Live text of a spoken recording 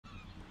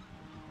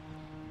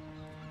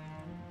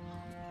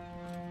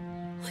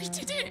We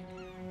did it!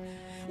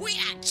 We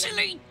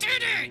actually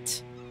did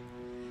it!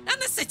 And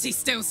the city's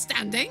still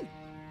standing!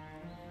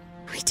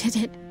 We did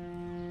it.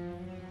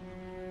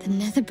 The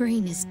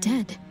Netherbrain is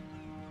dead.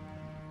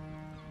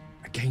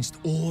 Against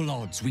all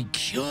odds, we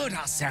cured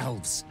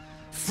ourselves.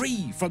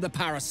 Free from the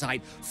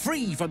parasite,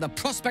 free from the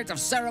prospect of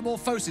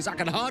ceramorphosis. I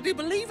can hardly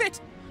believe it.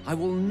 I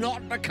will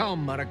not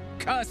become an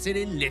accursed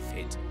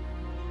illithid.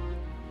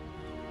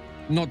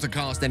 Not to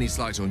cast any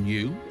slight on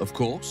you, of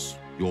course.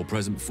 Your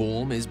present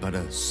form is but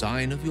a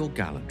sign of your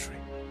gallantry.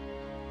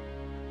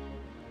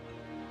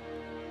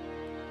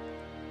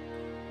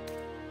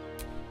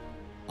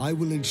 I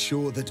will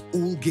ensure that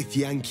all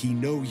Githyanki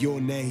know your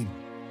name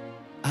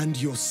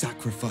and your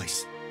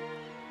sacrifice.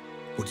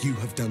 What you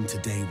have done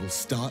today will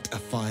start a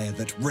fire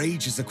that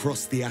rages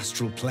across the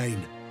astral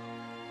plane.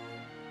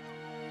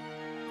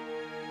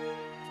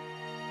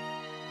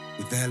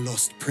 With their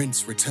lost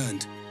prince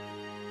returned,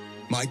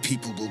 my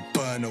people will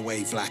burn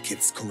away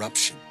Vlaakith's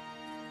corruption.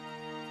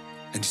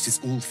 And it is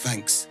all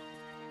thanks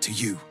to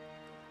you,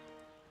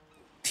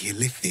 the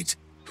illithid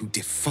who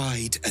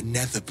defied a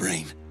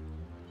Netherbrain.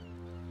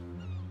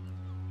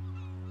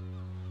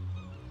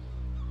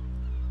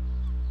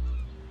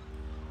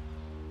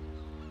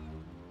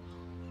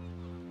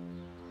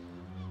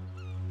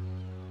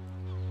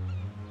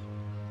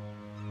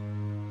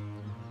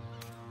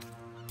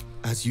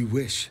 As you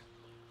wish,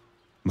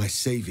 my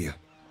savior.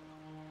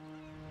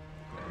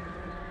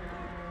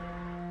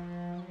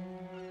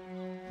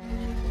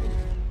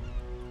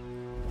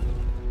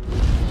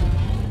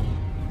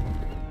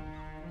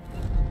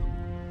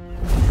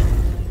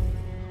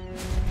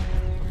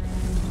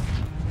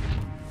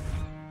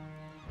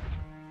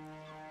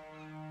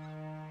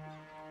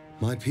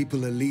 My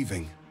people are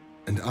leaving,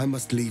 and I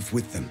must leave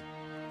with them.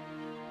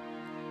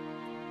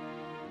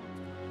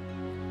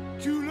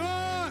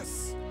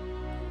 Julas!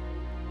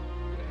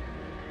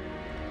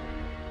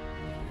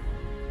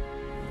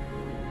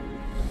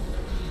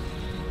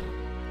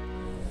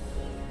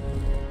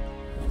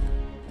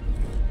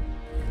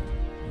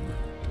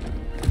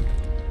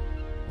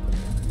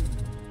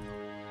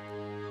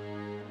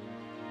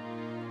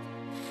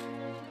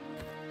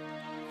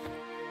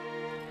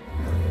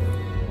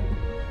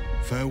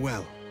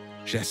 Farewell,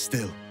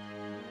 Gestil,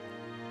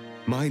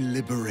 my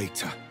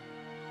liberator.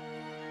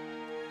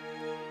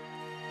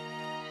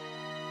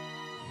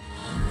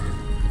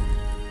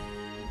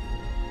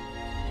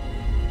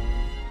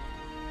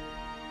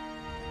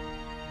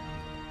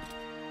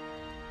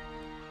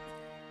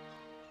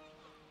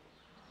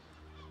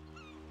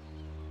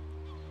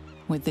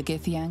 With the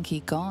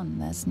Githyanki gone,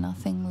 there's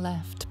nothing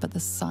left but the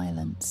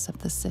silence of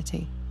the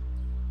city,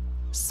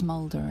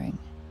 smoldering,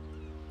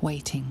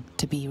 waiting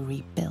to be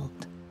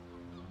rebuilt.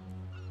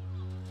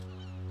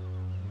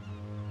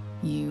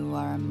 You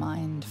are a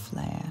mind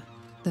flayer,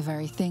 the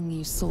very thing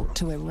you sought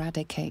to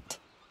eradicate.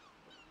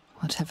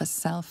 Whatever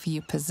self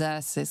you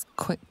possess is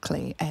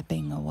quickly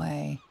ebbing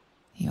away.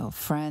 Your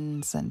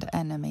friends and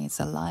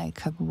enemies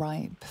alike are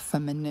ripe for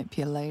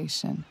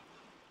manipulation.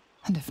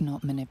 And if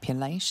not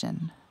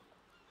manipulation,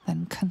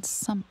 then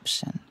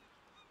consumption.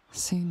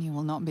 Soon you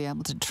will not be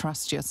able to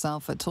trust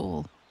yourself at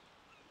all.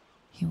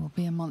 You will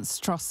be a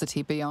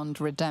monstrosity beyond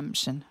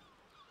redemption.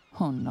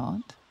 Or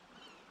not.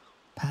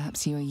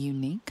 Perhaps you are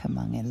unique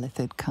among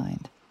illithid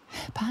kind.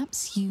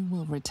 Perhaps you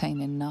will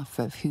retain enough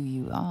of who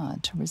you are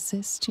to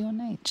resist your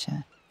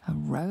nature. A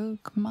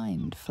rogue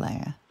mind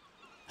flayer.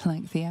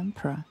 Like the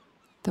Emperor,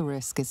 the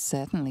risk is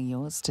certainly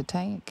yours to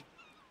take.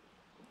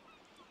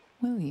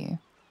 Will you?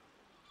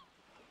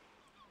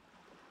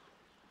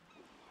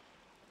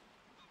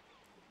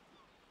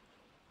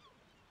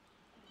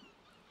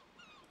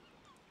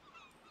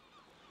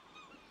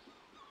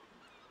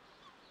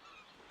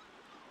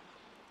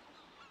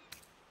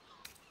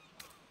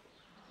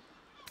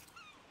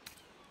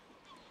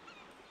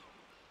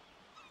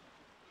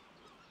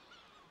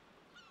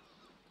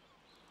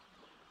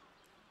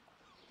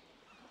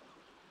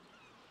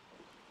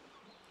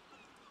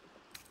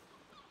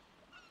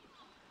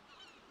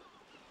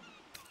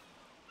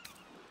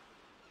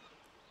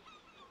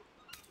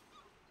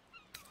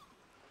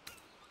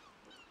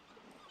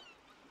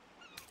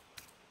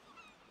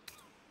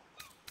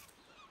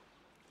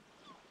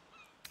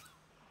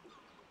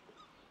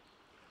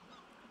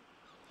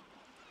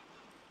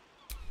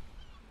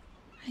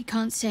 I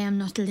can't say I'm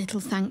not a little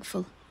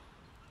thankful.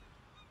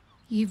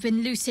 You've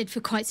been lucid for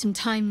quite some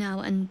time now,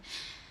 and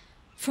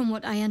from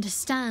what I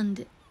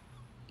understand,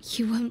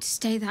 you won't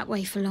stay that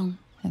way for long.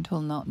 It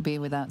will not be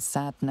without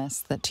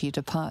sadness that you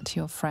depart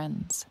your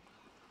friends,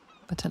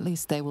 but at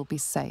least they will be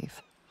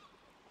safe.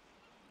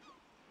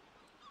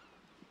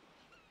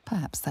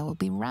 Perhaps there will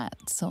be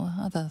rats or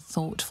other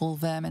thoughtful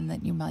vermin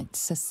that you might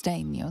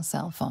sustain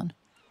yourself on.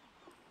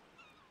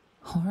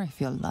 Or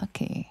if you're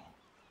lucky,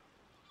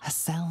 a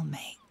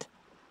cellmate.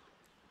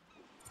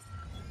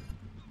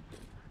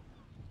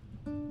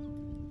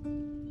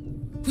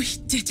 We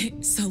did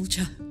it,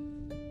 soldier.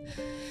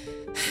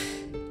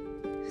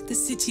 The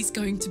city's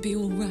going to be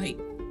all right.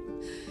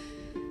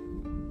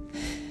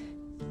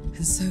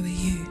 And so are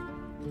you.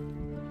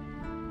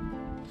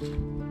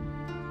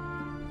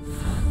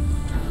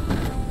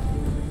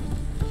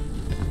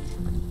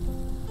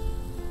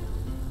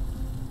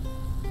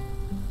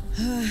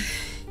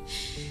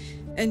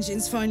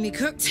 Engine's finally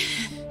cooked.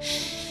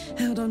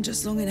 Held on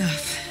just long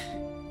enough.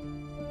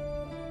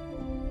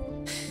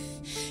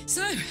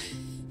 So,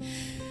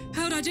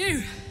 how'd I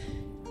do?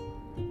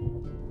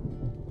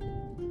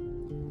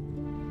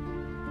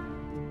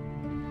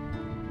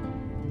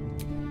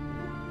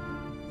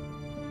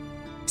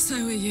 So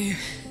are you.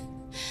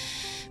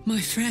 My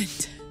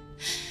friend.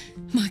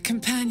 My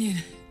companion.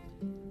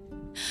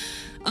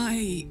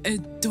 I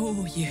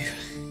adore you.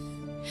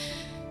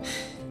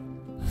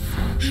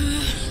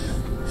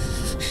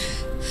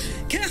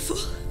 Careful!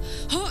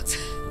 Hot!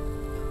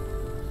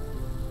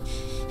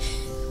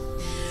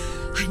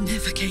 I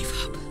never gave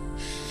up.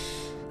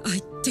 I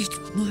did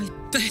my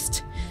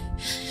best.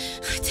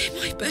 I did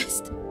my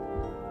best.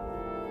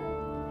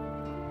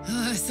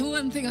 It's the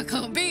one thing I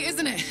can't beat,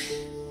 isn't it?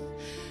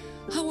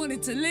 I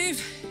wanted to live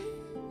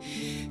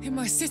in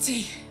my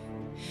city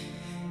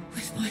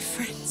with my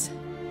friends.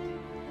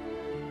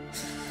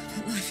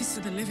 But life is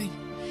for the living.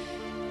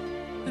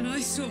 And I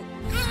saw...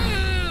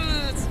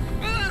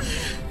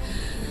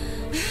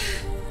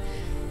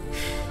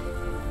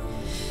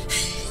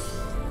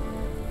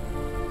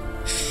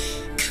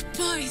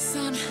 Goodbye,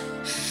 son.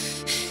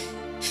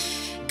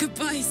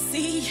 Goodbye,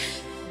 sea.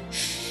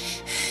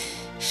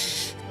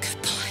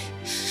 Goodbye.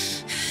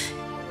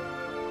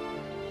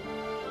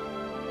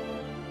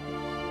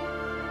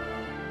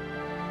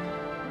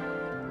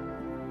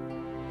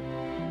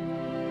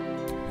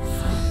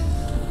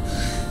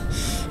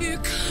 You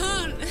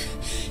can't.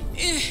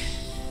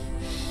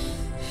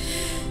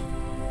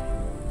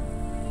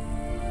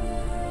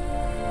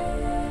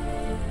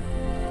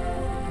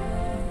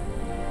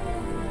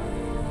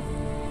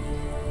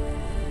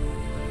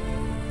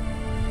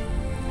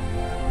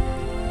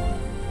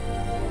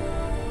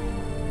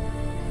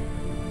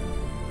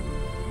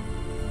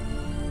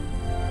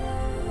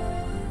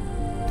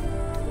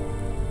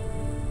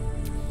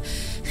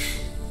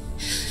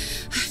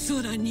 I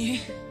thought I knew.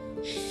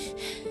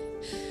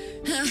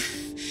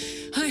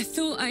 I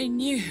thought I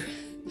knew.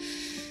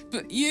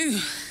 But you...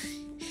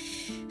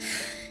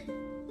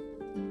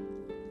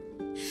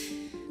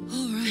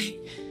 All right.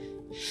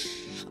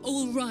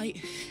 All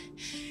right.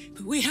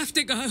 But we have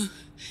to go.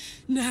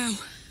 Now.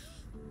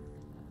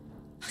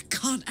 I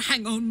can't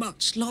hang on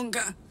much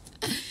longer.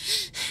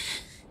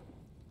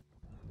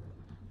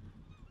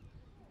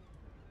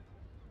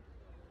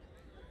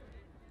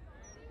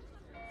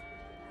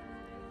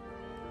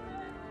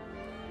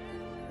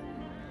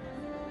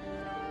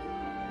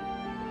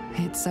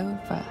 It's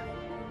over.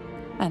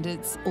 And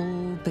it's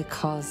all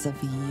because of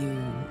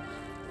you.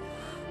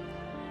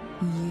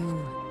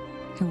 You,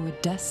 who were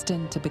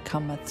destined to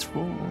become a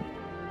thrall.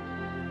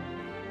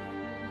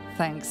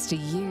 Thanks to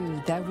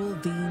you, there will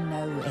be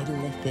no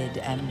illithid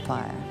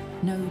empire,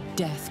 no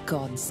death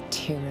god's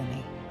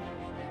tyranny.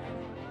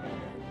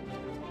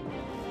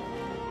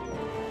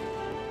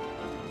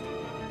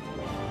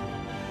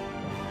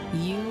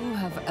 You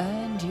have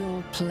earned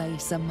your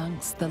place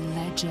amongst the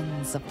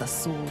legends of the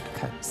Sword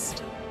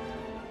Coast.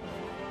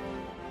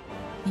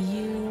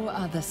 You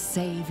are the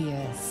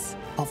saviors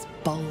of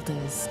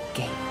Baldur's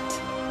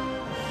Gate.